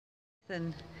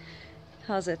Then,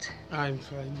 how's it? I'm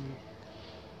fine.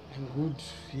 I'm good,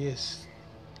 yes.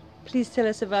 Please tell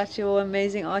us about your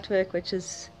amazing artwork, which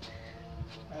is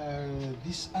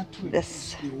This artwork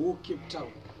is the whole Cape Town.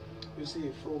 You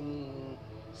see, from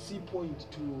Cape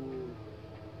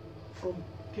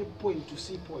Point to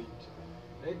Sea Point.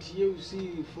 Right here you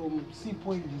see from Sea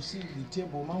Point you see the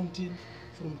Table Mountain.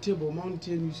 From Table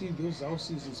Mountain you see those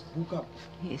houses is book up.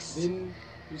 Yes. Then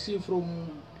you see from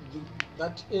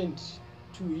that end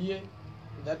to here,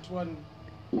 that one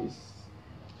is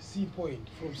Sea Point.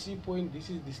 From Sea Point this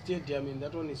is the stadium and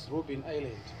that one is Robben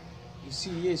Island. You see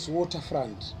here is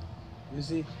waterfront. You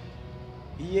see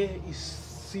here is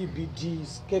CBD,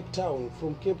 is Cape Town.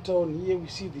 From Cape Town here we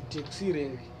see the taxi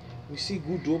rank. We see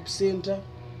Good Hope Center.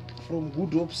 From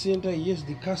Good Hope Center, here's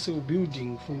the castle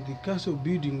building. From the castle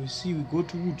building we go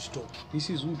to Woodstock. This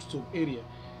is Woodstock area.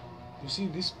 You see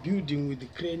this building with the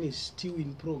crane is still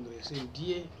in progress, and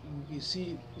here you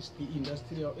see is the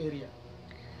industrial area.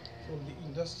 From the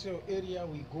industrial area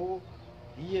we go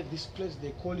here, this place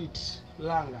they call it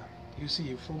Langa. You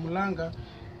see from Langa,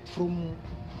 from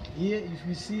here if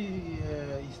we see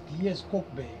here's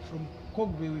Cock Bay. From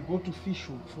Cock Bay we go to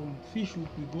Fishhook. From Fishhook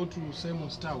we go to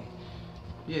Simonstown.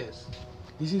 Yes,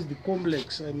 this is the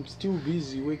complex. I'm still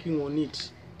busy working on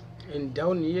it. And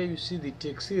down here you see the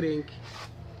taxi rank,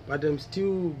 but I'm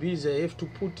still busy. I have to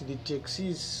put the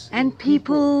taxis and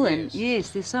people yes. And yes,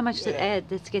 there's so much to add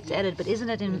that gets added. But isn't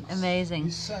it amazing?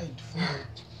 This side,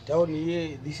 down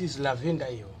here, this is Lavender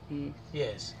Hill.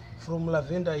 Yes, from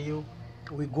Lavender Hill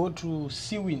we go to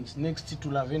Seawinds next to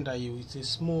Lavender Hill. It's a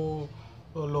small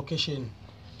location.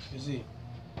 You see,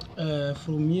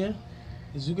 from here,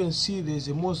 as you can see, there's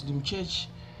a Muslim church.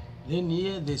 Then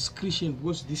here there's Christian,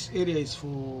 because this area is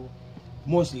for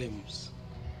Muslims.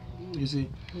 You see,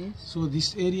 yes. So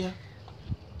this area.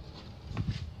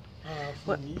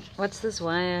 What's this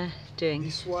wire doing?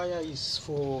 This wire is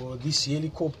for this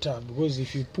helicopter, because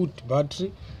if you put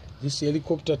battery, this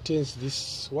helicopter turns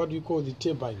this, what do you call the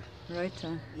turbine?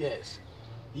 Rotor. Yes.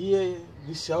 Here,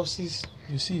 this house is,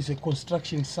 you see, it's a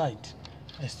construction site.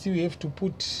 I still have to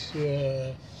put.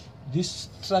 This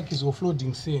truck is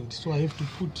offloading sand, so I have to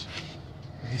put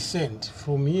the sand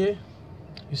from here.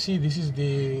 You see, this is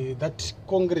that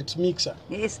concrete mixer.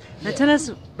 Yes. Now tell us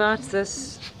about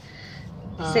this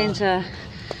center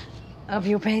of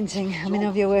your painting. I mean,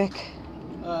 of your work.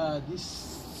 This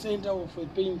center of a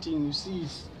painting, you see,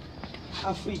 is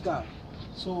Africa.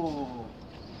 So,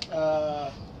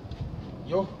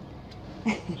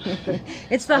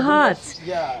 it's the heart.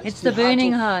 Yeah, it's the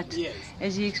burning heart. Yes.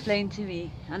 As you explained to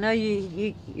me. I know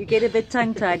you get a bit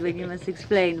tongue-tied when you must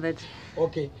explain, but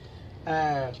okay.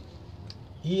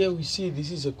 Here we see this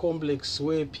is a complex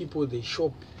where people they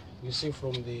shop. You see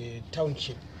from the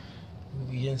township.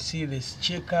 We can see there's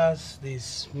Checkers,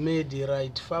 there's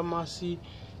Medi-Right Pharmacy,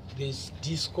 there's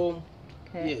Discom.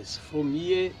 Okay. Yes, from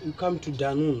here you come to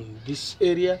Danun. This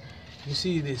area, you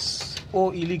see there's all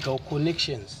illegal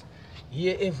connections.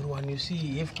 Here everyone, you see,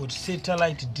 you've got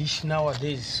satellite dish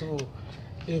nowadays, so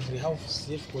every house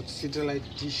you've got satellite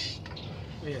dish.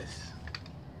 Yes.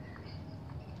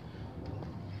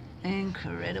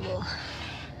 Incredible.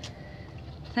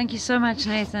 Thank you so much,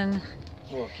 Nathan.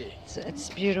 Okay. It's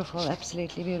beautiful,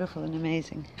 absolutely beautiful and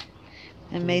amazing.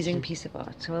 Amazing piece of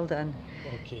art. Well done.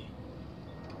 Okay.